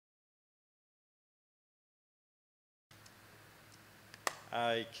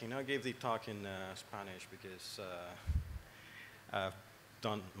I cannot give the talk in Spanish because I've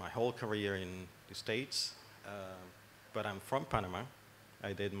done my whole career in the States, but I'm from Panama.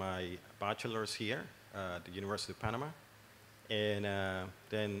 I did my bachelor's here at the University of Panama, and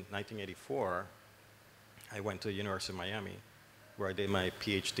then 1984, I went to the University of Miami, where I did my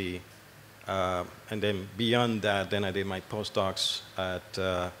PhD, and then beyond that, then I did my postdocs at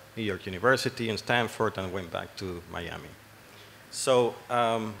New York University and Stanford, and went back to Miami. So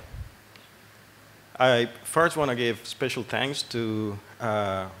I first want to give special thanks to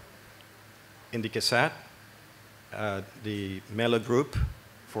INDICASAT, the Melo Group,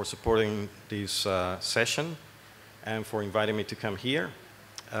 for supporting this session and for inviting me to come here.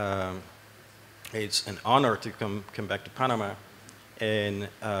 It's an honor to come back to Panama and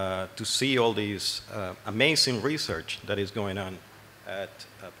to see all these amazing research that is going on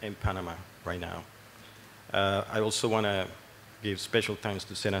in Panama right now. I also want to give special thanks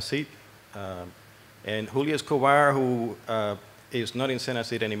to Senacid and Julio Escobar, who is not in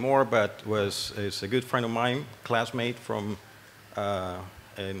Senacid anymore, but is a good friend of mine, classmate from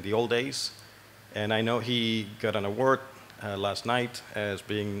in the old days. And I know he got an award last night as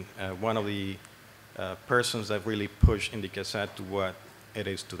being one of the persons that really pushed INDICASAT to what it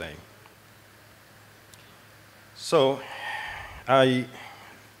is today. So I've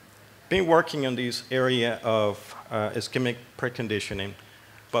been working on this area of ischemic preconditioning,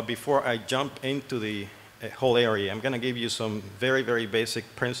 but before I jump into the whole area, I'm going to give you some very, very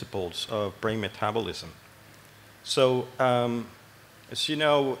basic principles of brain metabolism. So as you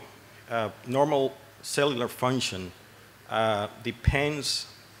know, normal cellular function depends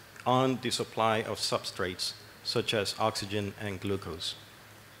on the supply of substrates such as oxygen and glucose.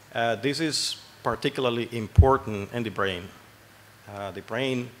 This is particularly important in the brain. The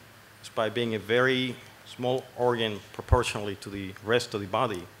brain, by being a very small organ proportionally to the rest of the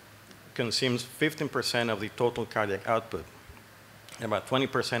body, consumes 15% of the total cardiac output and about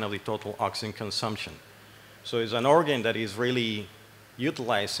 20% of the total oxygen consumption. So it's an organ that is really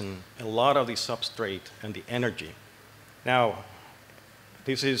utilizing a lot of the substrate and the energy. Now,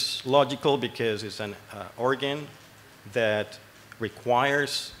 this is logical because it's an organ that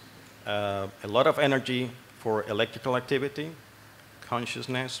requires a lot of energy for electrical activity,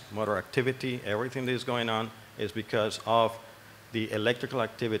 consciousness, motor activity. Everything that is going on is because of the electrical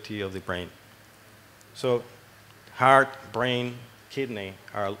activity of the brain. So heart, brain, kidney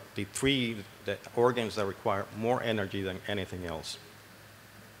are the three organs that require more energy than anything else.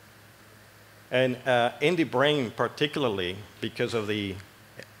 And in the brain particularly, because of the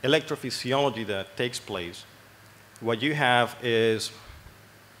electrophysiology that takes place, what you have is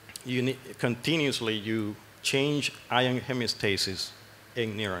continuously you change ion homeostasis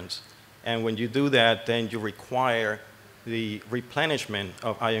in neurons. And when you do that, then you require the replenishment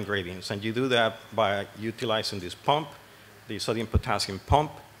of ion gradients. And you do that by utilizing this pump, the sodium-potassium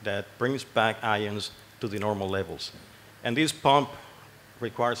pump, that brings back ions to the normal levels. And this pump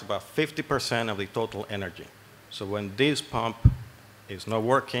requires about 50% of the total energy. So when this pump is not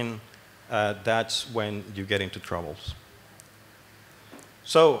working, that's when you get into troubles.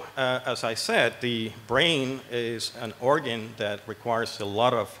 So, as I said, the brain is an organ that requires a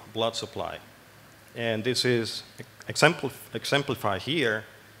lot of blood supply. And this is exemplified here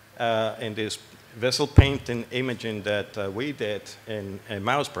in this vessel painting imaging that we did in a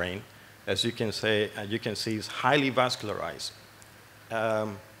mouse brain. As you can see, it's highly vascularized.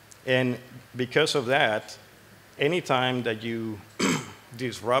 And because of that, anytime that you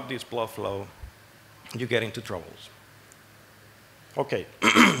disrupt this blood flow, you get into troubles. Okay,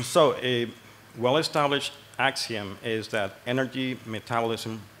 so a well-established axiom is that energy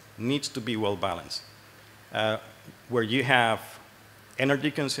metabolism needs to be well balanced, where you have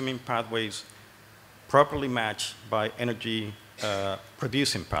energy-consuming pathways properly matched by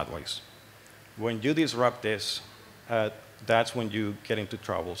energy-producing pathways. When you disrupt this, that's when you get into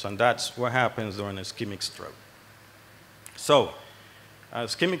troubles, and that's what happens during an ischemic stroke. So,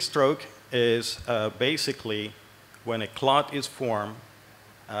 ischemic stroke is basically when a clot is formed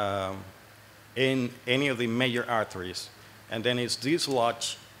in any of the major arteries, and then it's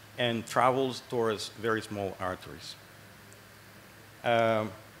dislodged and travels towards very small arteries.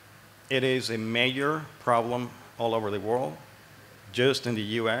 It is a major problem all over the world. Just in the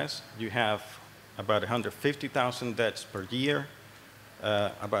US, you have about 150,000 deaths per year,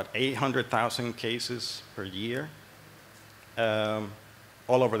 about 800,000 cases per year.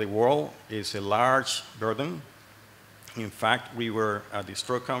 All over the world is a large burden. In fact, we were at the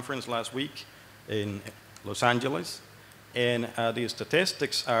stroke conference last week in Los Angeles, and the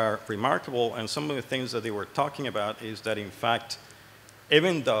statistics are remarkable, and some of the things that they were talking about is that, in fact,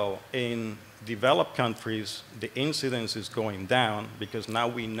 even though in developed countries the incidence is going down because now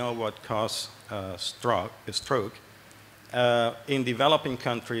we know what causes stroke, in developing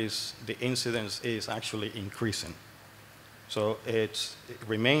countries the incidence is actually increasing. So it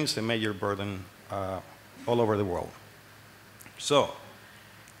remains a major burden all over the world. So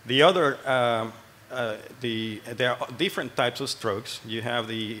the other, there are different types of strokes. You have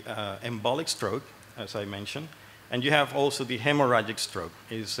the embolic stroke, as I mentioned, and you have also the hemorrhagic stroke.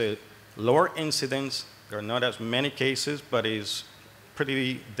 It's a lower incidence. There are not as many cases, but it's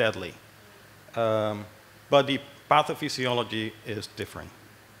pretty deadly. But the pathophysiology is different.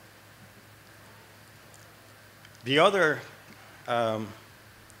 The other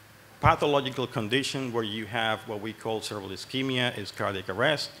pathological condition where you have what we call cerebral ischemia is cardiac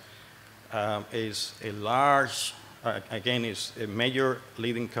arrest. Is a large, again, is a major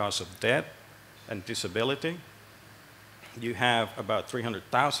leading cause of death and disability. You have about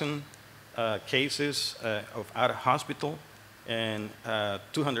 300,000 cases of out of hospital and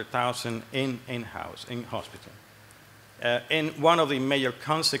 200,000 in hospital. And one of the major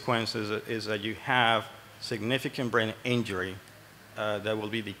consequences is that you have significant brain injury that will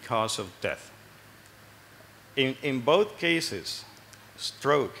be the cause of death. In both cases,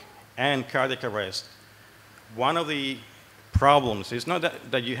 stroke and cardiac arrest, one of the problems is not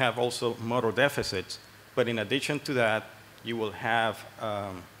that you have also motor deficits, but in addition to that, you will have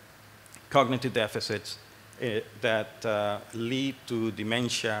cognitive deficits that lead to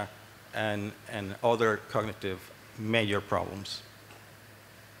dementia and other cognitive major problems.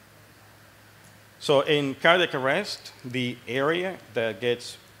 So in cardiac arrest, the area that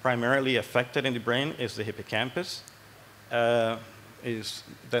gets primarily affected in the brain is the hippocampus, is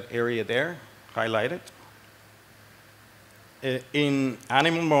that area there, highlighted. In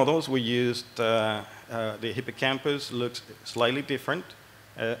animal models, we used the hippocampus looks slightly different,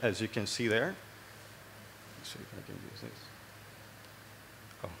 as you can see there. Let's see if I can use this.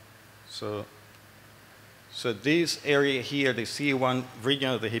 Oh, so this area here, the CA1 region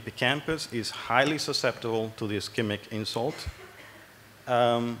of the hippocampus, is highly susceptible to the ischemic insult.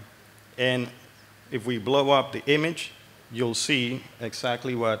 And if we blow up the image, you'll see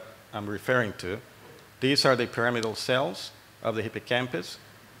exactly what I'm referring to. These are the pyramidal cells of the hippocampus,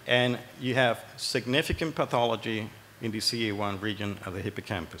 and you have significant pathology in the CA1 region of the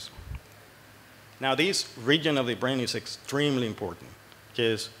hippocampus. Now, this region of the brain is extremely important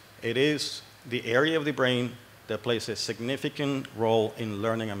because it is the area of the brain that plays a significant role in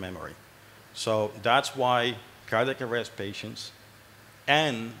learning and memory. So that's why cardiac arrest patients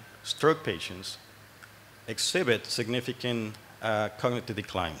and stroke patients exhibit significant cognitive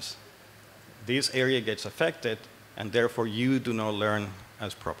declines. This area gets affected, and therefore you do not learn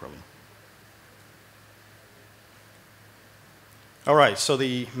as properly. All right, so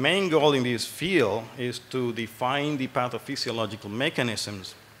the main goal in this field is to define the pathophysiological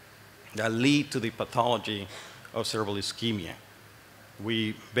mechanisms that lead to the pathology of cerebral ischemia.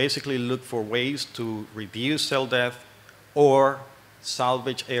 We basically look for ways to reduce cell death or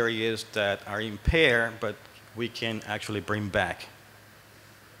salvage areas that are impaired, but we can actually bring back.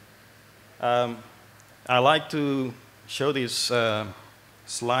 I like to show this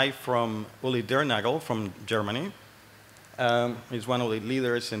slide from Uli Dernagel from Germany. He's one of the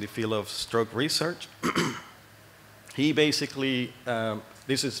leaders in the field of stroke research. He basically,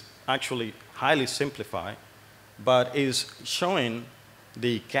 this is actually highly simplified, but is showing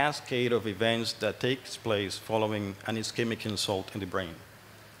the cascade of events that takes place following an ischemic insult in the brain.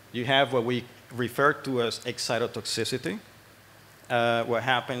 You have what we refer to as excitotoxicity. What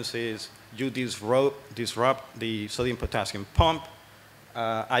happens is you disrupt the sodium-potassium pump.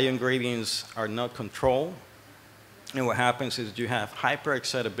 Ion gradients are not controlled. And what happens is you have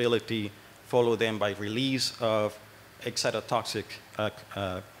hyperexcitability followed then by release of excitotoxic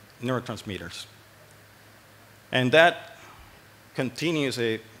neurotransmitters. And that continues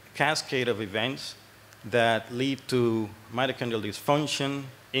a cascade of events that lead to mitochondrial dysfunction,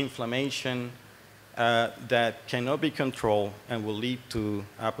 inflammation, that cannot be controlled and will lead to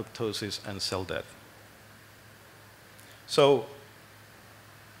apoptosis and cell death. So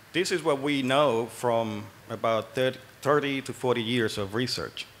this is what we know from about 30 to 40 years of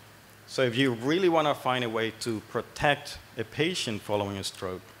research. So if you really want to find a way to protect a patient following a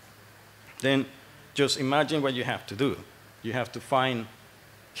stroke, then just imagine what you have to do. You have to find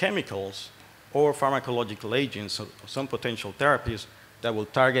chemicals or pharmacological agents, or some potential therapies that will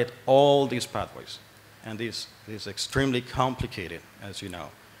target all these pathways. And this is extremely complicated, as you know.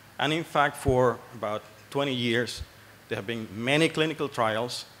 And in fact, for about 20 years, there have been many clinical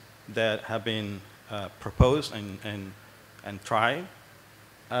trials that have been proposed and tried,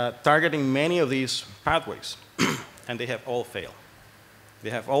 targeting many of these pathways, and they have all failed. They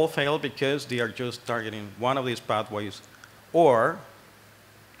have all failed because they are just targeting one of these pathways, or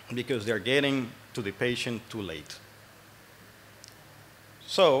because they're getting to the patient too late.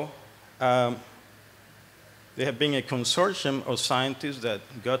 So there have been a consortium of scientists that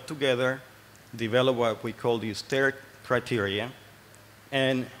got together, developed what we call the STAIR criteria,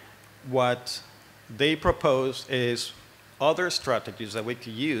 and what they propose is other strategies that we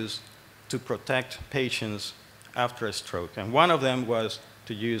could use to protect patients after a stroke. And one of them was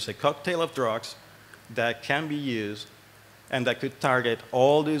to use a cocktail of drugs that can be used and that could target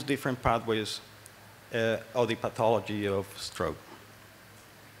all these different pathways of the pathology of stroke.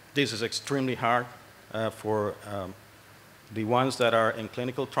 This is extremely hard for the ones that are in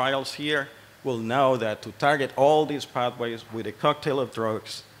clinical trials here will know that to target all these pathways with a cocktail of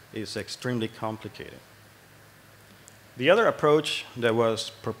drugs is extremely complicated. The other approach that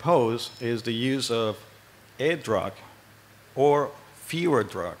was proposed is the use of a drug or fewer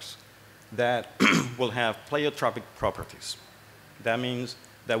drugs that will have pleiotropic properties. That means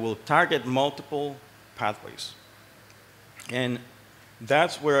that will target multiple pathways. And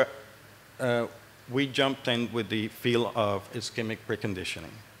that's where we jumped in with the field of ischemic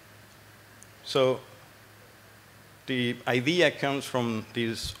preconditioning. So the idea comes from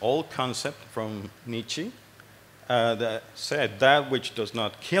this old concept from Nietzsche that said that which does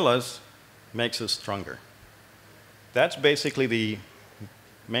not kill us makes us stronger. That's basically the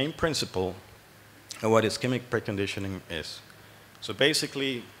main principle of what ischemic preconditioning is. So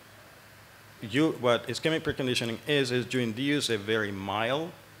basically, what ischemic preconditioning is you induce a very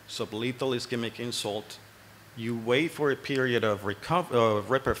mild, sublethal ischemic insult. You wait for a period of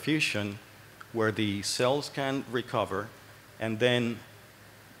reperfusion where the cells can recover, and then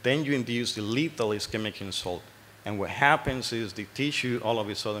you induce the lethal ischemic insult. And what happens is the tissue all of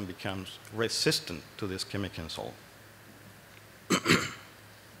a sudden becomes resistant to the ischemic insult.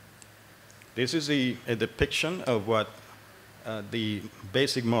 This is a depiction of what the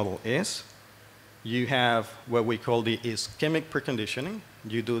basic model is. You have what we call the ischemic preconditioning.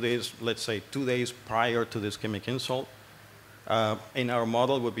 You do this, let's say, 2 days prior to the ischemic insult. In our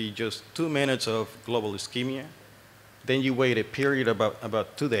model, it would be just 2 minutes of global ischemia. Then you wait a period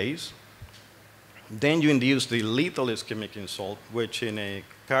about 2 days. Then you induce the lethal ischemic insult, which in a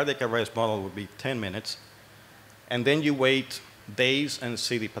cardiac arrest model would be 10 minutes. And then you wait days and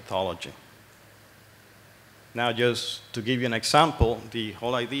see the pathology. Now, just to give you an example, the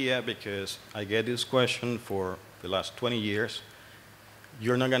whole idea, because I get this question for the last 20 years,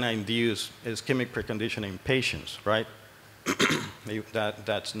 you're not going to induce ischemic preconditioning in patients, right?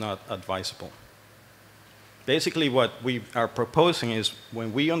 That's not advisable. Basically, what we are proposing is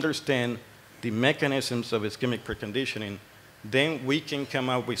when we understand the mechanisms of ischemic preconditioning, then we can come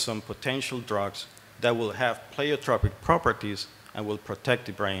up with some potential drugs that will have pleiotropic properties and will protect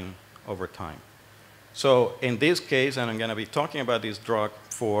the brain over time. So in this case, and I'm going to be talking about this drug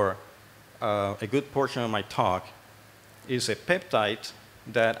for a good portion of my talk, is a peptide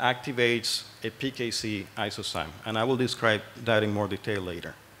that activates a PKC isozyme. And I will describe that in more detail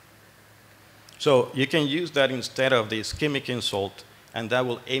later. So you can use that instead of the ischemic insult, and that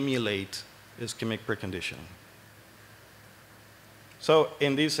will emulate ischemic preconditioning. So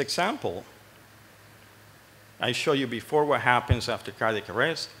in this example, I show you before what happens after cardiac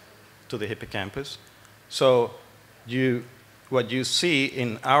arrest to the hippocampus. So what you see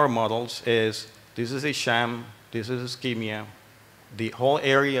in our models is this is a sham, this is ischemia, the whole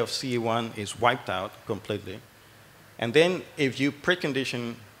area of CA1 is wiped out completely. And then if you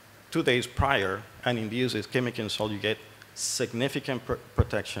precondition 2 days prior and induce ischemic insult, you get significant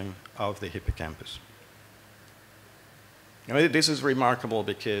protection of the hippocampus. This is remarkable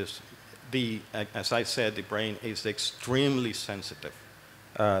because, as I said, the brain is extremely sensitive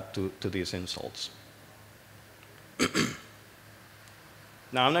to these insults.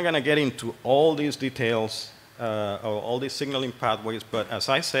 Now, I'm not going to get into all these details or all these signaling pathways, but as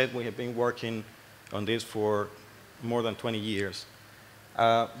I said, we have been working on this for more than 20 years.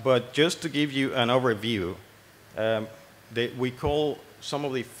 But just to give you an overview, we call some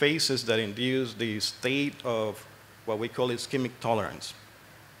of the phases that induce the state of what we call ischemic tolerance.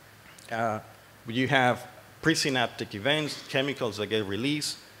 You have presynaptic events, chemicals that get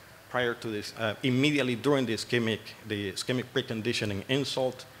released prior to this, immediately during the ischemic preconditioning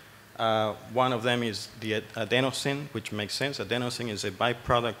insult. One of them is the adenosine, which makes sense. Adenosine is a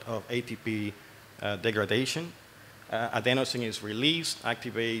byproduct of ATP degradation. Adenosine is released,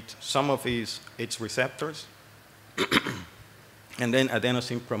 activate some of its receptors, and then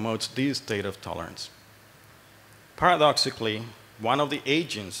adenosine promotes this state of tolerance. Paradoxically, one of the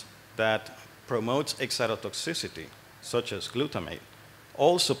agents that promotes excitotoxicity, such as glutamate,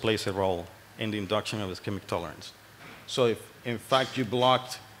 also plays a role in the induction of ischemic tolerance. So if, in fact, you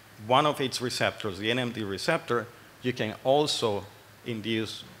blocked one of its receptors, the NMD receptor, you can also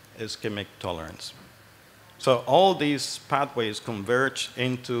induce ischemic tolerance. So all these pathways converge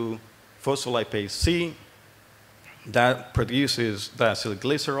into phospholipase C that produces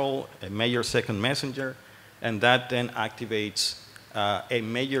diacylglycerol, a major second messenger, and that then activates a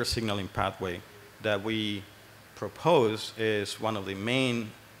major signaling pathway that we propose is one of the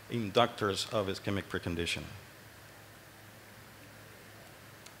main inductors of ischemic preconditioning.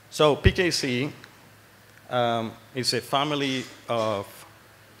 So PKC is a family of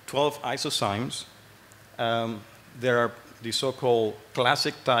 12 isozymes. There are the so-called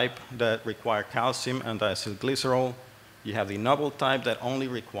classic type that require calcium and diacylglycerol. You have the novel type that only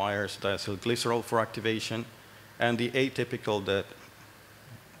requires diacylglycerol for activation, and the atypical that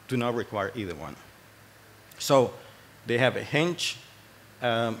do not require either one. So they have a hinge.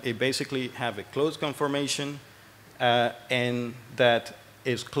 It basically have a closed conformation, and that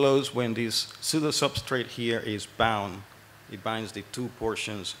is closed when this pseudosubstrate here is bound. It binds the two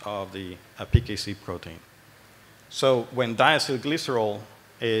portions of the PKC protein. So when diacylglycerol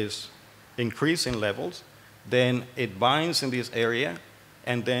is increasing levels, then it binds in this area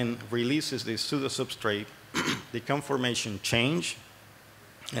and then releases this pseudosubstrate. The conformation change,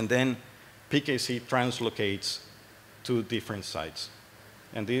 and then PKC translocates to different sites.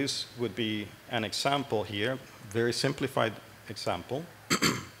 And this would be an example here, very simplified example.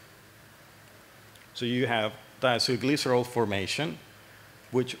 So you have diacylglycerol formation,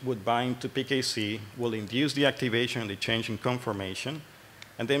 which would bind to PKC, will induce the activation and the change in conformation,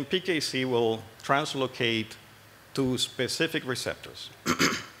 and then PKC will translocate to specific receptors.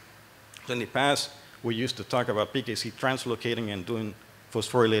 So in the past, we used to talk about PKC translocating and doing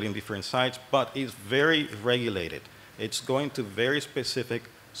phosphorylating different sites, but it's very regulated. It's going to very specific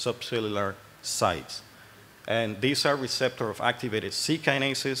subcellular sites. And these are receptor of activated C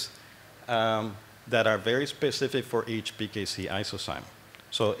kinases that are very specific for each PKC isozyme.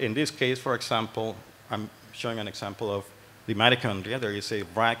 So in this case, for example, I'm showing an example of the mitochondria. There is a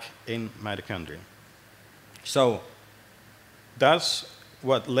RAC in mitochondria. So that's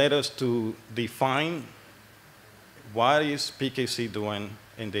what led us to define what is PKC doing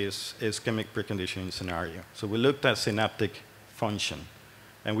in this ischemic preconditioning scenario. So we looked at synaptic function.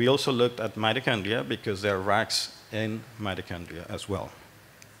 And we also looked at mitochondria because there are RACs in mitochondria as well.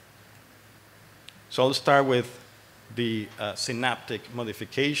 So I'll start with the synaptic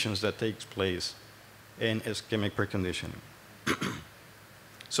modifications that takes place in ischemic preconditioning.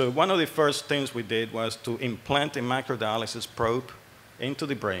 So one of the first things we did was to implant a macrodialysis probe into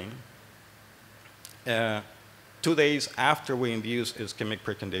the brain 2 days after we induced ischemic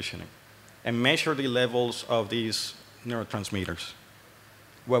preconditioning and measure the levels of these neurotransmitters.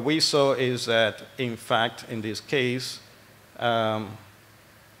 What we saw is that, in fact, in this case,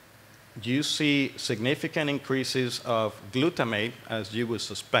 you see significant increases of glutamate, as you would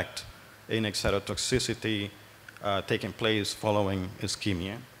suspect, in excitotoxicity taking place following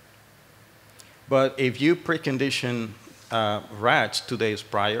ischemia. But if you precondition rats 2 days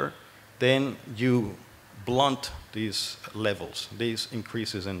prior, then you blunt these levels, these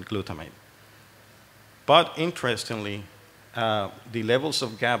increases in glutamate. But interestingly, the levels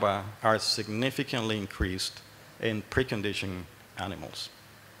of GABA are significantly increased in preconditioned animals.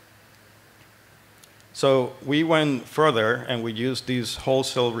 So we went further and we used this whole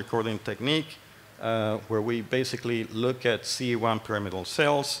cell recording technique where we basically look at CE1 pyramidal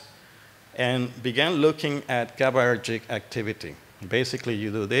cells and began looking at GABAergic activity. Basically,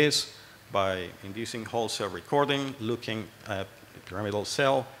 you do this by inducing whole cell recording, looking at the pyramidal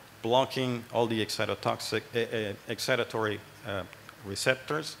cell, blocking all the excitatory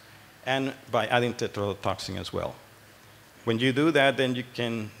receptors, and by adding tetrodotoxin as well. When you do that, then you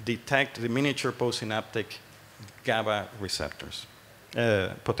can detect the miniature postsynaptic GABA receptors,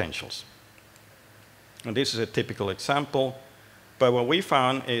 potentials. And this is a typical example. But what we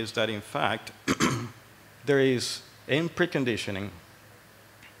found is that, in fact, there is, in preconditioning,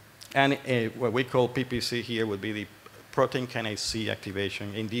 and what we call PPC here would be the protein kinase C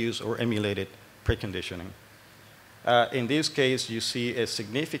activation, induced or emulated preconditioning. In this case, you see a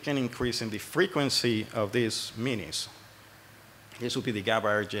significant increase in the frequency of these minis. This would be the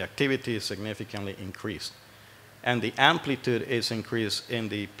GABAergic activity is significantly increased. And the amplitude is increased in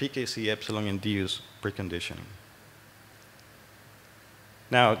the PKC epsilon induced preconditioning.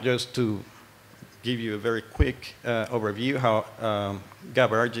 Now, just to give you a very quick overview how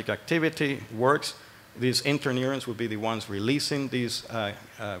GABAergic activity works, These interneurons will be the ones releasing these GABA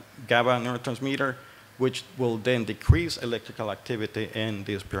neurotransmitter, which will then decrease electrical activity in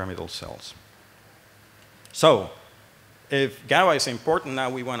these pyramidal cells. So, if GABA is important, now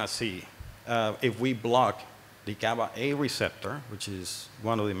we want to see if we block the GABA A receptor, which is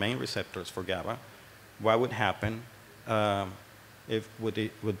one of the main receptors for GABA, what would happen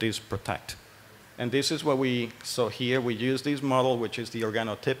would this protect? And this is what we saw here. We use this model, which is the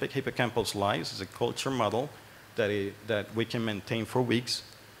organotypic hippocampal slice. It's a culture model that we can maintain for weeks.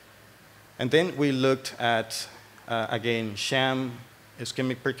 And then we looked at, again, sham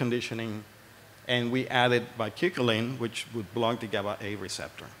ischemic preconditioning, and we added bicuculin, which would block the GABA A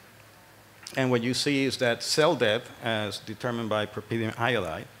receptor. And what you see is that cell death, as determined by propidium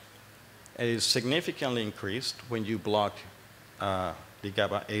iodide, is significantly increased when you block the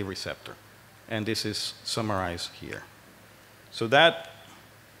GABA A receptor. And this is summarized here. So that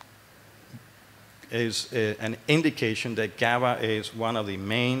is an indication that GABA is one of the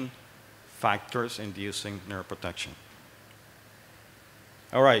main factors inducing neuroprotection.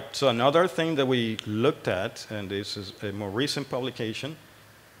 All right, so another thing that we looked at, and this is a more recent publication,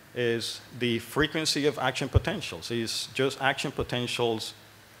 is the frequency of action potentials. It's just action potentials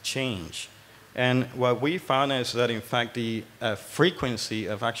change. And what we found is that, in fact, the frequency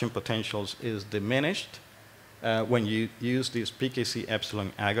of action potentials is diminished when you use this PKC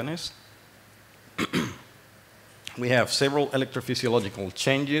epsilon agonist. We have several electrophysiological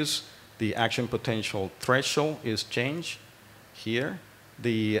changes. The action potential threshold is changed here.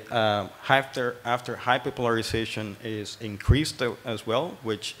 The after hyperpolarization is increased as well,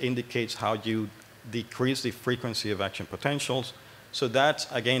 which indicates how you decrease the frequency of action potentials. So that's,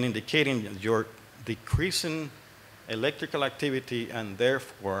 again, indicating that you're decreasing electrical activity and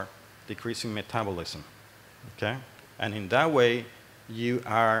therefore decreasing metabolism, okay? And in that way, you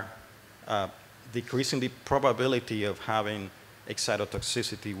are decreasing the probability of having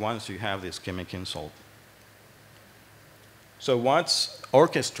excitotoxicity once you have this ischemic insult. So what's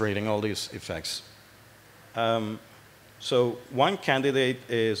orchestrating all these effects? So one candidate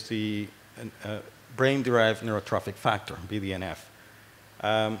is the brain-derived neurotrophic factor, BDNF.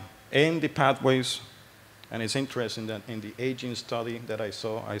 In the pathways, and it's interesting that in the aging study that I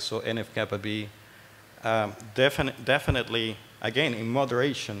saw NF-kappa B, definitely, again, in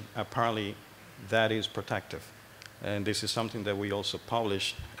moderation, apparently that is protective. And this is something that we also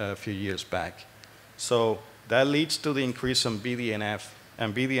published a few years back. So that leads to the increase in BDNF,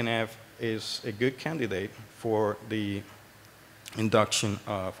 and BDNF is a good candidate for the induction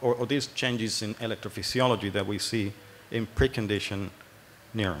of, or these changes in electrophysiology that we see in preconditioned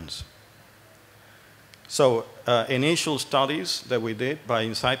neurons. So initial studies that we did by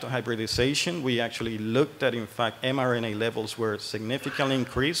in situ hybridization, we actually looked at, in fact, mRNA levels were significantly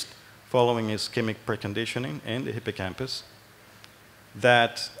increased following ischemic preconditioning in the hippocampus.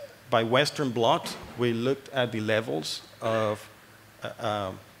 That by Western blot, we looked at the levels of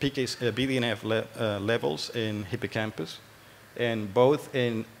BDNF levels in hippocampus, and both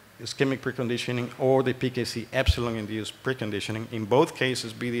in ischemic preconditioning or the PKC epsilon-induced preconditioning. In both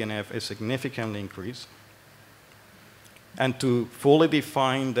cases, BDNF is significantly increased. And to fully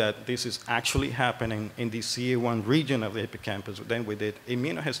define that this is actually happening in the CA1 region of the hippocampus, then we did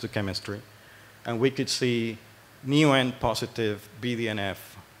immunohistochemistry, and we could see neoN positive BDNF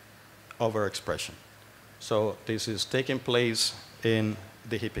overexpression. So this is taking place in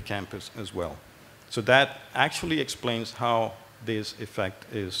the hippocampus as well. So that actually explains how this effect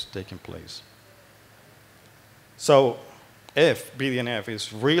is taking place. So if BDNF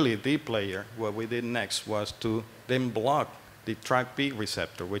is really the player, what we did next was to then block the TrkB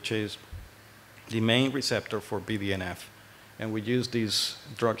receptor, which is the main receptor for BDNF. And we used this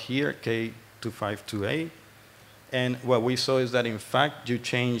drug here, K252A. And what we saw is that, in fact, you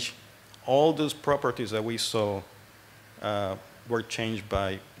change all those properties that we saw were changed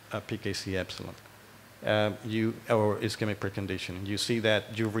by PKC epsilon. Or ischemic preconditioning. You see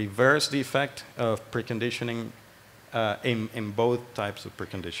that you reverse the effect of preconditioning in both types of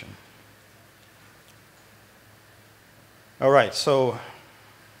preconditioning. All right, so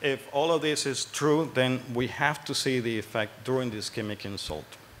if all of this is true, then we have to see the effect during the ischemic insult.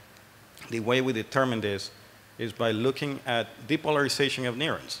 The way we determine this is by looking at depolarization of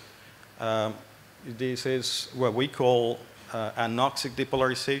neurons. This is what we call anoxic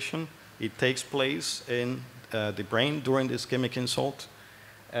depolarization. It takes place in the brain during the ischemic insult,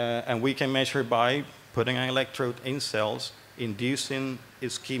 and we can measure by putting an electrode in cells, inducing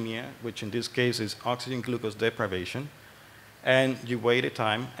ischemia, which in this case is oxygen glucose deprivation, and you wait a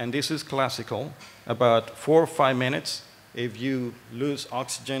time, and this is classical, about 4 or 5 minutes. If you lose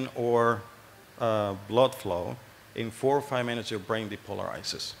oxygen or blood flow, in 4 or 5 minutes, your brain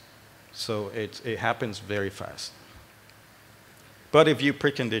depolarizes. So it happens very fast. But if you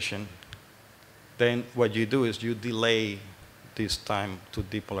precondition, then what you do is you delay this time to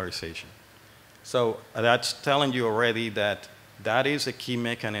depolarization. So that's telling you already that that is a key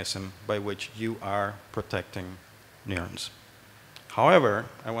mechanism by which you are protecting neurons. However,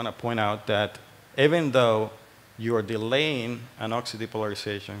 I want to point out that even though you are delaying an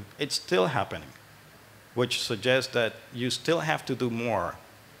oxydepolarization, it's still happening, which suggests that you still have to do more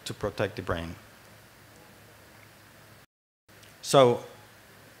to protect the brain. So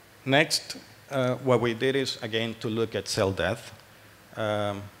next, what we did is, again, to look at cell death,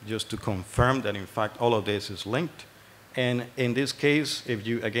 just to confirm that, in fact, all of this is linked. And in this case, if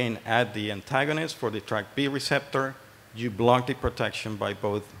you, again, add the antagonist for the TrkB receptor, you block the protection by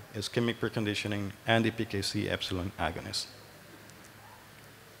both ischemic preconditioning and the PKC epsilon agonist.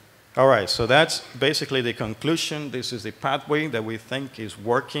 All right, so that's basically the conclusion. This is the pathway that we think is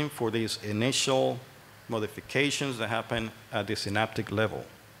working for these initial modifications that happen at the synaptic level.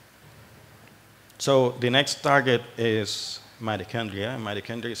 So the next target is mitochondria.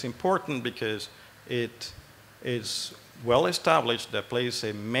 Mitochondria is important because it is well established that plays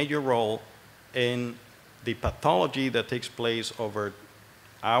a major role in the pathology that takes place over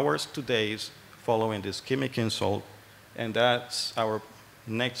hours to days following the ischemic insult, and that's our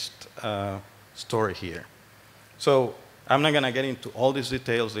next story here. So I'm not going to get into all these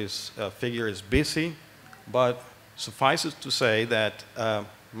details. This figure is busy, but suffices to say that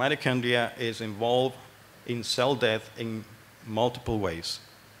mitochondria is involved in cell death in multiple ways.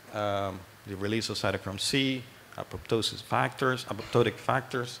 The release of cytochrome C, apoptotic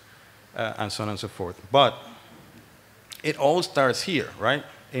factors, and so on and so forth. But it all starts here, right,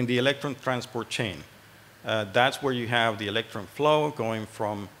 in the electron transport chain. That's where you have the electron flow going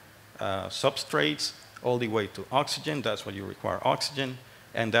from substrates all the way to oxygen. That's where you require oxygen.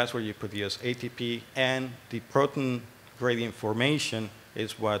 And that's where you produce ATP. And the protein gradient formation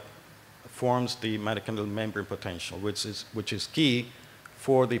is what forms the mitochondrial membrane potential, which is key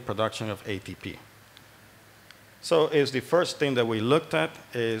for the production of ATP. So the first thing that we looked at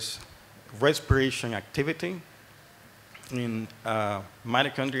is respiration activity in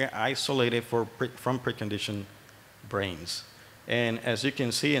mitochondria isolated from preconditioned brains. And as you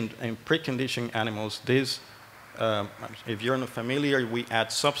can see in preconditioned animals, this, if you're not familiar, we add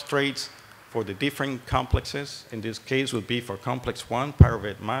substrates for the different complexes. In this case, would be for complex 1,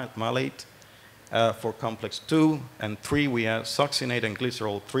 pyruvate malate. For complex 2 and 3, we add succinate and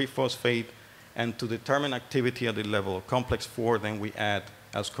glycerol 3-phosphate. And to determine activity at the level of complex 4, then we add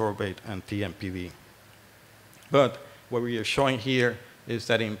ascorbate and TMPD. But what we are showing here is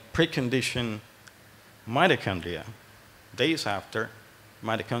that in preconditioned mitochondria, days after,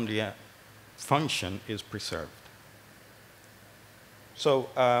 mitochondria function is preserved. So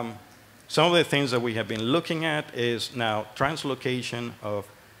some of the things that we have been looking at is now translocation of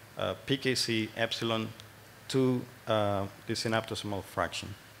PKC epsilon to the synaptosomal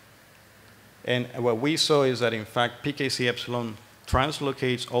fraction. And what we saw is that, in fact, PKC epsilon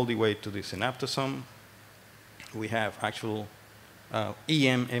translocates all the way to the synaptosome. We have actual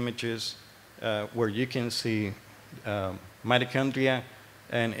EM images where you can see mitochondria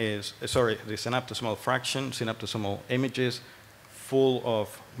and the synaptosomal fraction, synaptosomal images full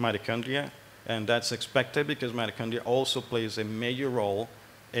of mitochondria. And that's expected because mitochondria also plays a major role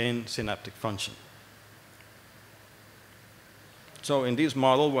in synaptic function. So in this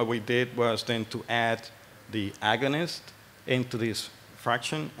model, what we did was then to add the agonist into this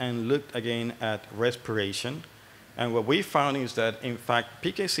fraction and looked again at respiration. And what we found is that, in fact,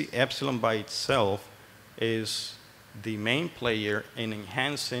 PKC epsilon by itself is the main player in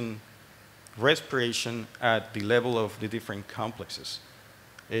enhancing respiration at the level of the different complexes.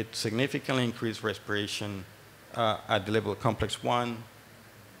 It significantly increased respiration at the level of complex 1,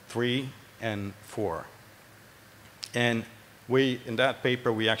 3, and 4. And in that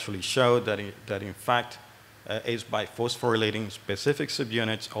paper, we actually showed that in fact, is by phosphorylating specific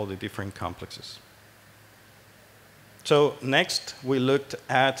subunits all the different complexes. So next, we looked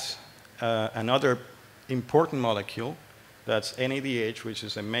at another important molecule, that's NADH, which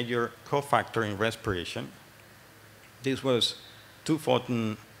is a major cofactor in respiration. This was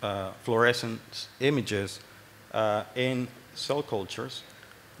 2-photon fluorescence images in cell cultures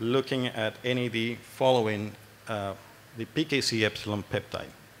looking at NAD following the PKC epsilon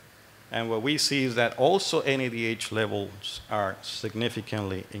peptide. And what we see is that also NADH levels are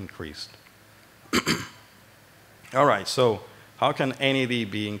significantly increased. All right, so how can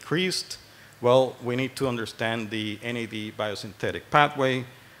NAD be increased? Well, we need to understand the NAD biosynthetic pathway.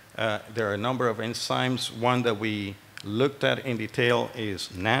 There are a number of enzymes. One that we looked at in detail is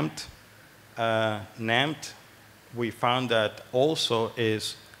NAMT. NAMT, we found that also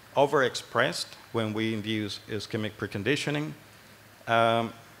is overexpressed when we induce ischemic preconditioning,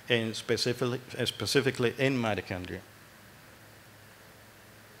 and specifically in mitochondria.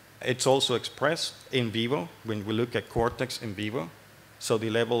 It's also expressed in vivo when we look at cortex in vivo. So the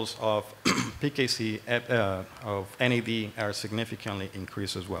levels of PKC of NAD are significantly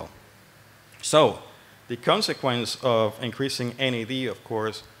increased as well. So the consequence of increasing NAD, of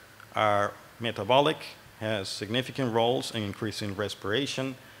course, are metabolic, has significant roles in increasing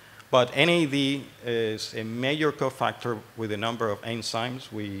respiration, but NAD is a major cofactor with a number of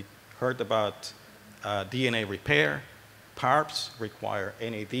enzymes. We heard about DNA repair. PARPs require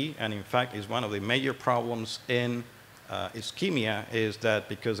NAD, and in fact is one of the major problems in ischemia is that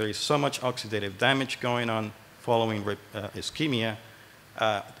because there is so much oxidative damage going on following ischemia,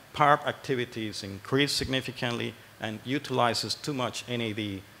 PARP activities increase significantly and utilizes too much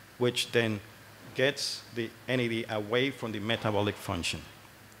NAD, which then gets the NAD away from the metabolic function.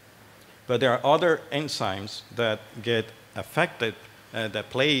 But there are other enzymes that get affected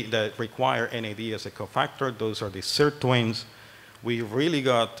that require NAD as a cofactor. Those are the sirtuins. We really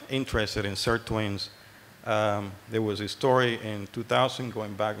got interested in sirtuins. There was a story in 2000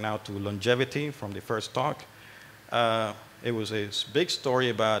 going back now to longevity from the first talk. It was a big story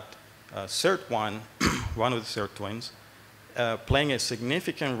about SIRT1, one of the sirtuins, playing a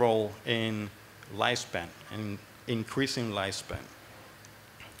significant role in lifespan, in increasing lifespan.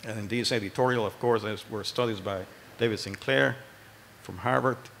 And this editorial, of course, were studies by David Sinclair from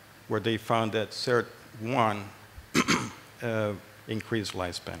Harvard, where they found that SIRT1 increased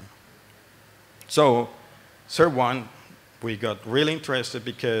lifespan. So SIRT1, we got really interested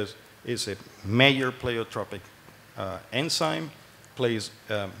because it's a major pleiotropic enzyme, plays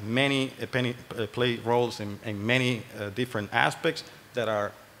play roles in many different aspects that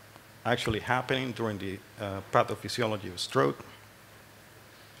are actually happening during the pathophysiology of stroke.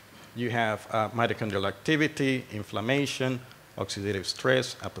 You have mitochondrial activity, inflammation, oxidative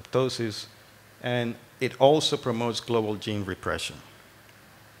stress, apoptosis, and it also promotes global gene repression.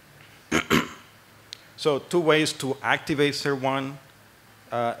 So 2 ways to activate SIR1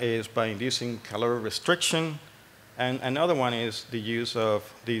 is by inducing caloric restriction, and another one is the use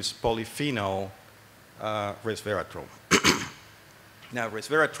of this polyphenol resveratrol. Now,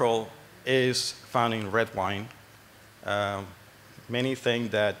 resveratrol is found in red wine. Many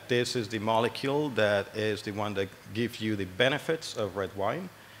think that this is the molecule that is the one that gives you the benefits of red wine.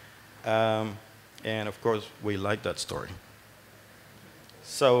 And of course, we like that story.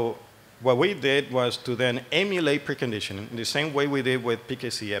 So what we did was to then emulate preconditioning in the same way we did with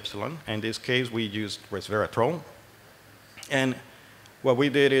PKC epsilon. In this case, we used resveratrol. And what we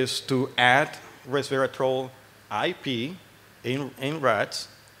did is to add resveratrol IP in rats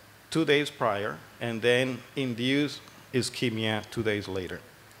 2 days prior, and then induce ischemia 2 days later.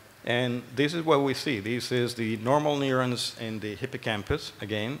 And this is what we see. This is the normal neurons in the hippocampus,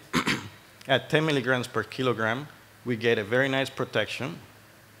 again. At 10 milligrams per kilogram, we get a very nice protection,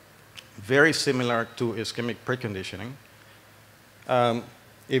 very similar to ischemic preconditioning.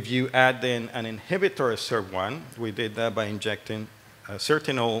 If you add then an inhibitor of SIRT1, we did that by injecting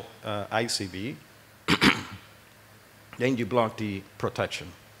sertinol ICV, then you block the protection.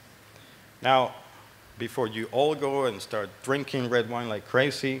 Now, before you all go and start drinking red wine like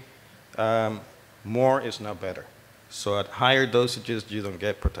crazy, more is not better. So at higher dosages, you don't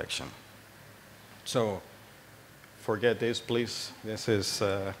get protection. So forget this, please. This is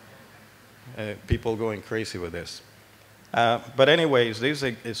people going crazy with this. But anyways, this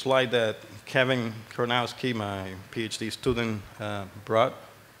is a slide that Kevin Kornowski, my PhD student, brought.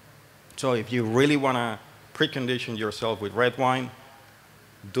 So if you really want to precondition yourself with red wine,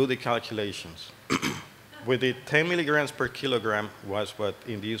 do the calculations. With the 10 milligrams per kilogram was what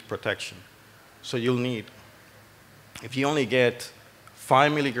induced protection. So you'll need, if you only get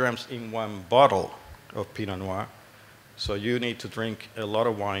 5 milligrams in 1 bottle of Pinot Noir, so you need to drink a lot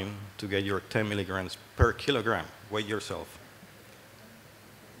of wine to get your 10 milligrams per kilogram. Weigh yourself.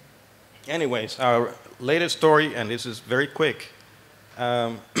 Anyways, our latest story, and this is very quick.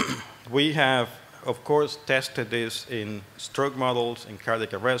 We have, of course, tested this in stroke models, in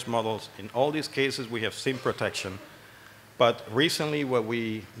cardiac arrest models. In all these cases, we have seen protection. But recently, what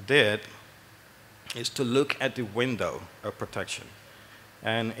we did is to look at the window of protection.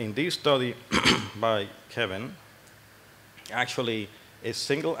 And in this study by Kevin, actually, a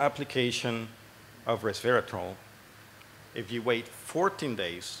single application of resveratrol, if you wait 14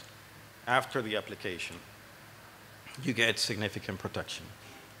 days after the application, you get significant protection.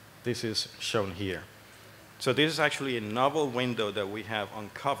 this is shown here. So this is actually a novel window that we have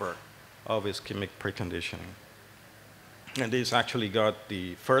uncovered of ischemic preconditioning. And this actually got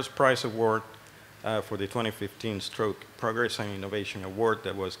the first prize award for the 2015 Stroke Progress and Innovation Award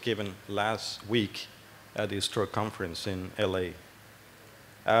that was given last week at the Stroke Conference in LA.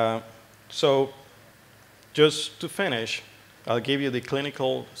 So just to finish, I'll give you the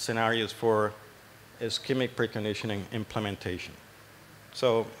clinical scenarios for ischemic preconditioning implementation.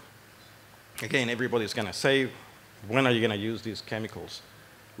 So again, everybody's going to say, when are you going to use these chemicals?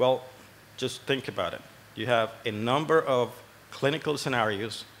 Well, just think about it. You have a number of clinical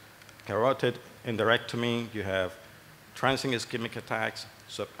scenarios: carotid endarterectomy, you have transient ischemic attacks,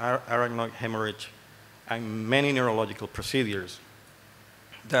 subarachnoid hemorrhage, and many neurological procedures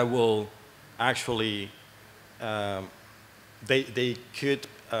that will actually, they could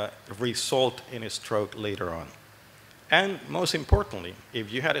result in a stroke later on. And most importantly,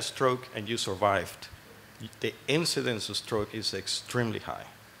 if you had a stroke and you survived, the incidence of stroke is extremely high.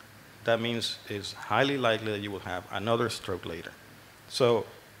 That means it's highly likely that you will have another stroke later. So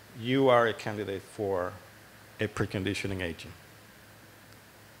you are a candidate for a preconditioning agent.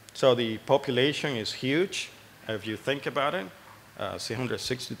 So the population is huge, if you think about it,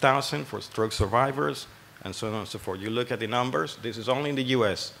 360,000 for stroke survivors, and so on and so forth. You look at the numbers, this is only in the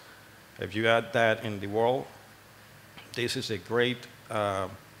US. If you add that in the world, this is a great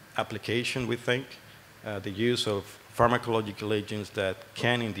application, we think, the use of pharmacological agents that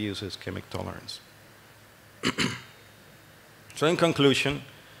can induce ischemic tolerance. So in conclusion,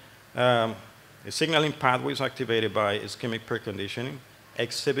 the signaling pathways activated by ischemic preconditioning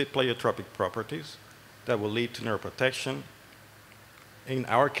exhibit pleiotropic properties that will lead to neuroprotection. In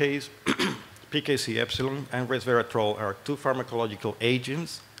our case, PKC epsilon and resveratrol are two pharmacological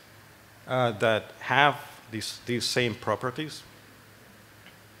agents that have these same properties.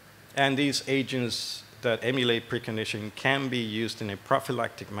 And these agents that emulate preconditioning can be used in a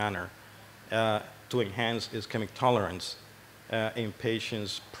prophylactic manner to enhance ischemic tolerance in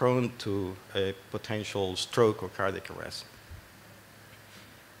patients prone to a potential stroke or cardiac arrest.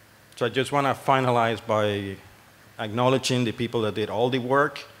 So I just want to finalize by acknowledging the people that did all the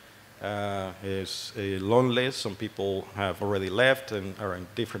work. It's a long list. Some people have already left and are in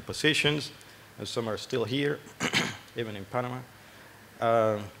different positions, and some are still here, even in Panama.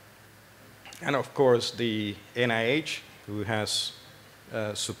 And of course, the NIH, who has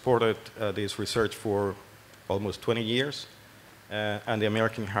supported this research for almost 20 years, and the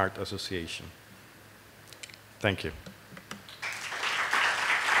American Heart Association. Thank you.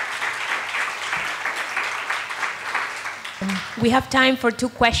 We have time for 2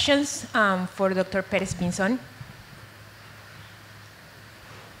 questions for Dr. Perez Pinzon.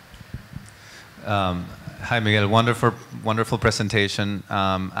 Hi, Miguel. Wonderful presentation.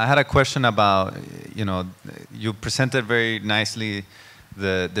 I had a question about, you presented very nicely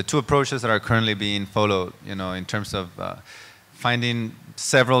the 2 approaches that are currently being followed, in terms of finding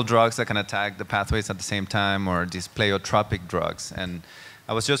several drugs that can attack the pathways at the same time, or these pleiotropic drugs. And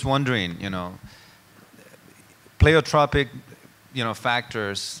I was just wondering, pleiotropic,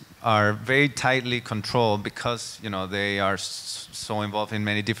 factors are very tightly controlled because, they are so involved in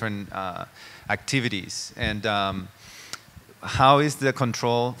many different activities. And how is the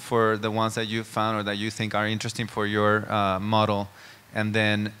control for the ones that you found or that you think are interesting for your model? And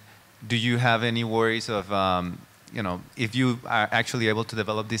then do you have any worries of, if you are actually able to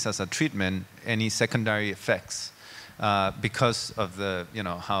develop this as a treatment, any secondary effects because of the,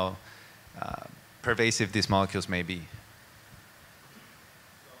 how pervasive these molecules may be?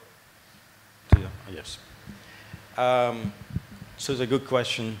 Yes. So it's a good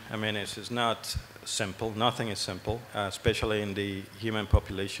question. I mean, it's not simple. Nothing is simple, especially in the human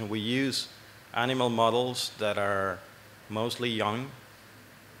population. We use animal models that are mostly young,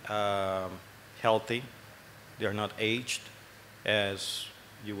 healthy. They are not aged, as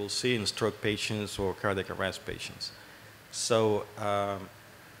you will see in stroke patients or cardiac arrest patients. So,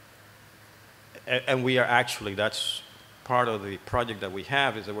 and we are actually, that's part of the project that we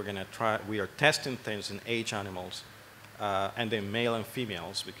have, is that we're going to try, we are testing things in aged animals, and then male and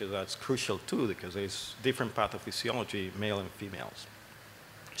females, because that's crucial too, because there's different pathophysiology, male and females.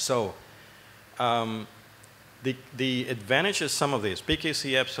 So, the advantage of some of this,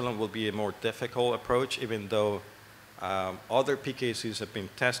 PKC epsilon will be a more difficult approach, even though other PKCs have been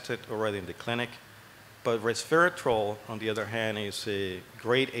tested already in the clinic. But resveratrol, on the other hand, is a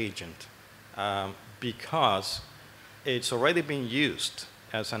great agent because it's already been used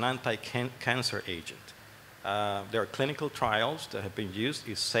as an anti-cancer agent. There are clinical trials that have been used.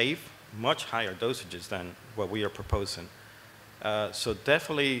 It's safe, much higher dosages than what we are proposing. So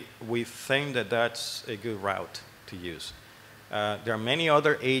definitely, we think that that's a good route to use. There are many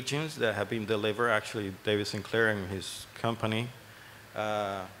other agents that have been delivered. Actually, David Sinclair and his company,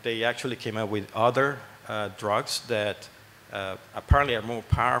 they actually came up with other drugs that apparently are more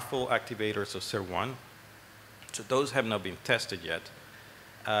powerful activators of SIR1. So those have not been tested yet,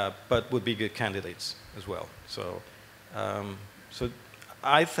 but would be good candidates as well. So, so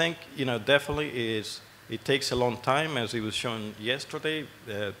I think, definitely it takes a long time, as it was shown yesterday.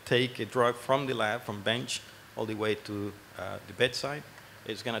 Take a drug from the lab, from bench, all the way to the bedside.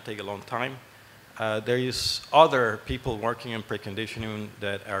 It's going to take a long time. There is other people working in preconditioning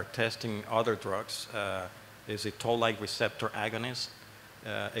that are testing other drugs. There's a toll-like receptor agonist.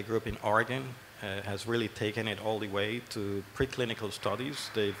 A group in Oregon has really taken it all the way to preclinical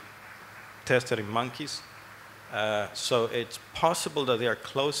studies. They've tested in monkeys. So it's possible that they are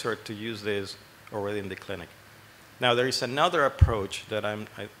closer to use this already in the clinic. Now, there is another approach that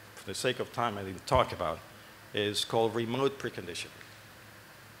for the sake of time, I didn't talk about, is called remote preconditioning.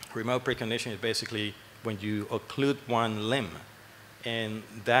 Remote preconditioning is basically when you occlude one limb, and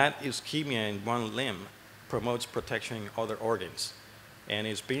that ischemia in one limb promotes protection in other organs. And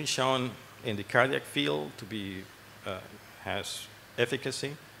it's been shown in the cardiac field to be, has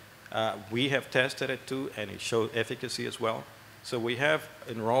efficacy. We have tested it too, and it showed efficacy as well. So we have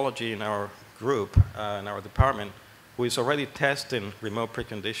a neurology in our group, in our department, who is already testing remote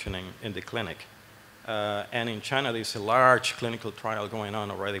preconditioning in the clinic. And in China, there's a large clinical trial going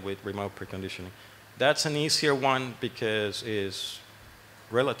on already with remote preconditioning. That's an easier one because it's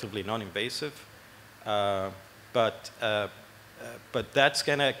relatively non-invasive. But that's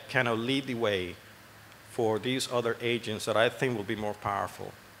going to kind of lead the way for these other agents that I think will be more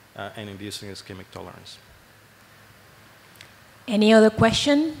powerful in inducing ischemic tolerance. Any other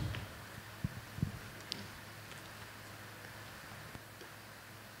question?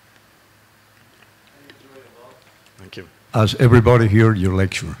 Thank you. As everybody heard your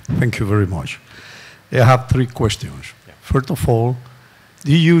lecture, thank you very much. I have 3 questions. Yeah. First of all,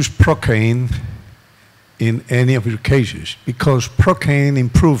 do you use procaine in any of your cases? Because procaine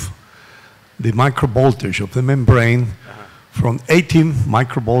improves the microvoltage of the membrane from 18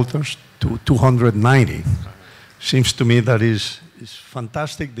 microvoltage to 290. Seems to me that is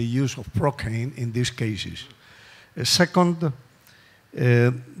fantastic, the use of procaine in these cases. Second,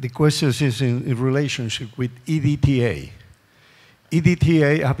 the question is in relationship with EDTA.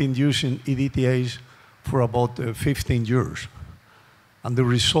 EDTA, I've been using EDTAs for about 15 years. And the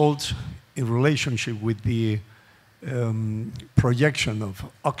results in relationship with the projection of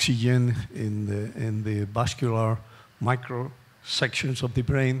oxygen in the vascular micro sections of the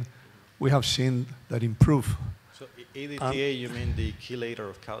brain, we have seen that improve. So EDTA, you mean the chelator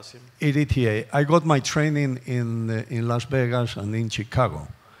of calcium? EDTA. I got my training in Las Vegas and in Chicago.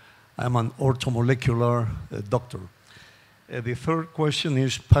 I'm an orthomolecular doctor. The third question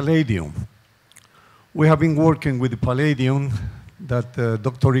is palladium. We have been working with the palladium that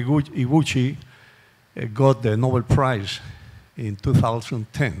Dr. Iguchi got the Nobel Prize in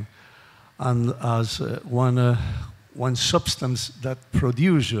 2010, and as one substance that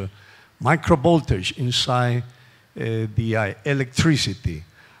produces microvoltage inside the electricity.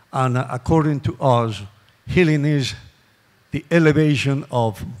 And according to us, healing is the elevation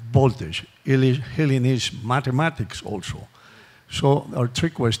of voltage. Healing is mathematics also. So our 3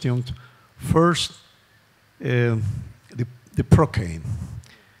 questions. First, the procaine.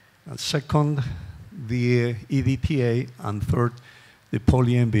 And second, the EDTA. And third, the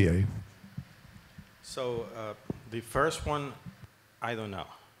poly-MBA. So the first one, I don't know.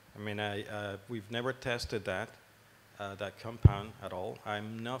 I mean, we've never tested that compound at all.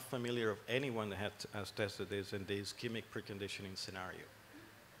 I'm not familiar of anyone that has tested this in the ischemic preconditioning scenario.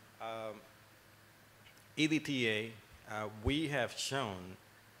 EDTA, we have shown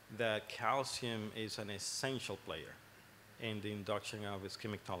that calcium is an essential player in the induction of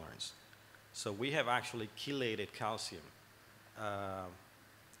ischemic tolerance. So we have actually chelated calcium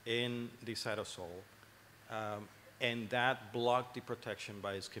in the cytosol, and that blocked the protection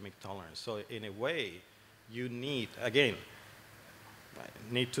by ischemic tolerance. So in a way, you need, again, I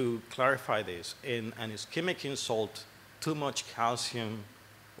need to clarify this. In an ischemic insult, too much calcium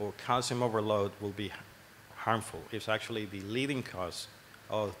or calcium overload will be harmful. It's actually the leading cause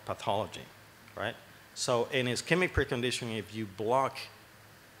of pathology, right? So in ischemic preconditioning, if you block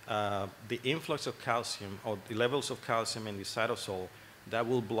the influx of calcium or the levels of calcium in the cytosol, that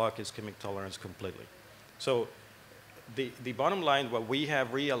will block ischemic tolerance completely. So the bottom line, what we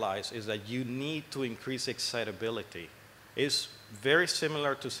have realized is that you need to increase excitability. It's very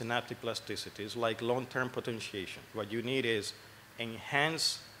similar to synaptic plasticity. It's like long-term potentiation. What you need is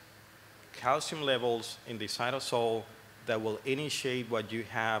enhance calcium levels in the cytosol that will initiate what you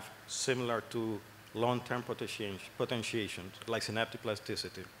have similar to long-term potentiations, like synaptic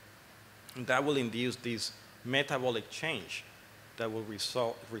plasticity. And that will induce this metabolic change that will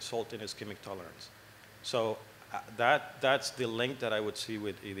result in ischemic tolerance. So that's the link that I would see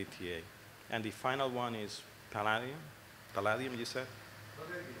with EDTA. And the final one is palladium. Palladium, you said?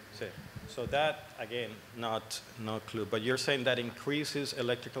 Palladium. So that, again, no clue. But you're saying that increases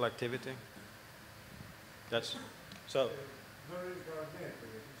electrical activity? That's, so. Very garnet,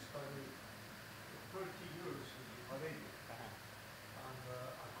 studied 30 years in palladium. And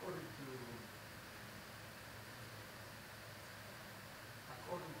according to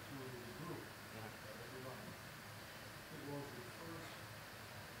the group that I belong, it was the first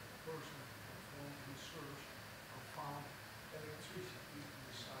person to perform research and found electricity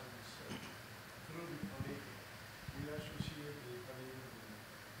inside the cell through the palladium. We associate the palladium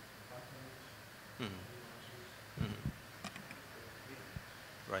with vitamins.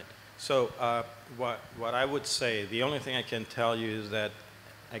 Right. So what I would say, the only thing I can tell you is that,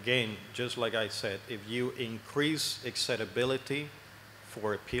 again, just like I said, if you increase excitability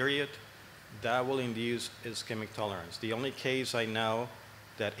for a period, that will induce ischemic tolerance. The only case I know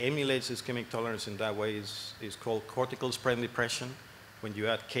that emulates ischemic tolerance in that way is called cortical spreading depression, when you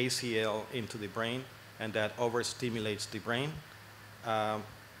add KCl into the brain and that overstimulates the brain.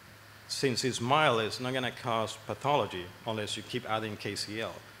 Since it's mild, it's not going to cause pathology unless you keep adding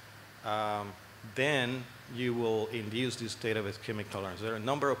KCl. Then you will induce this state of ischemic tolerance. There are a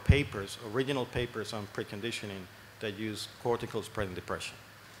number of papers, original papers on preconditioning that use cortical spreading depression.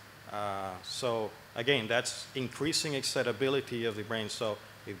 So again, that's increasing excitability of the brain. So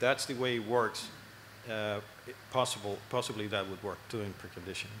if that's the way it works, possibly that would work too in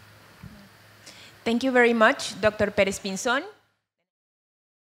preconditioning. Thank you very much, Dr. Perez Pinzon.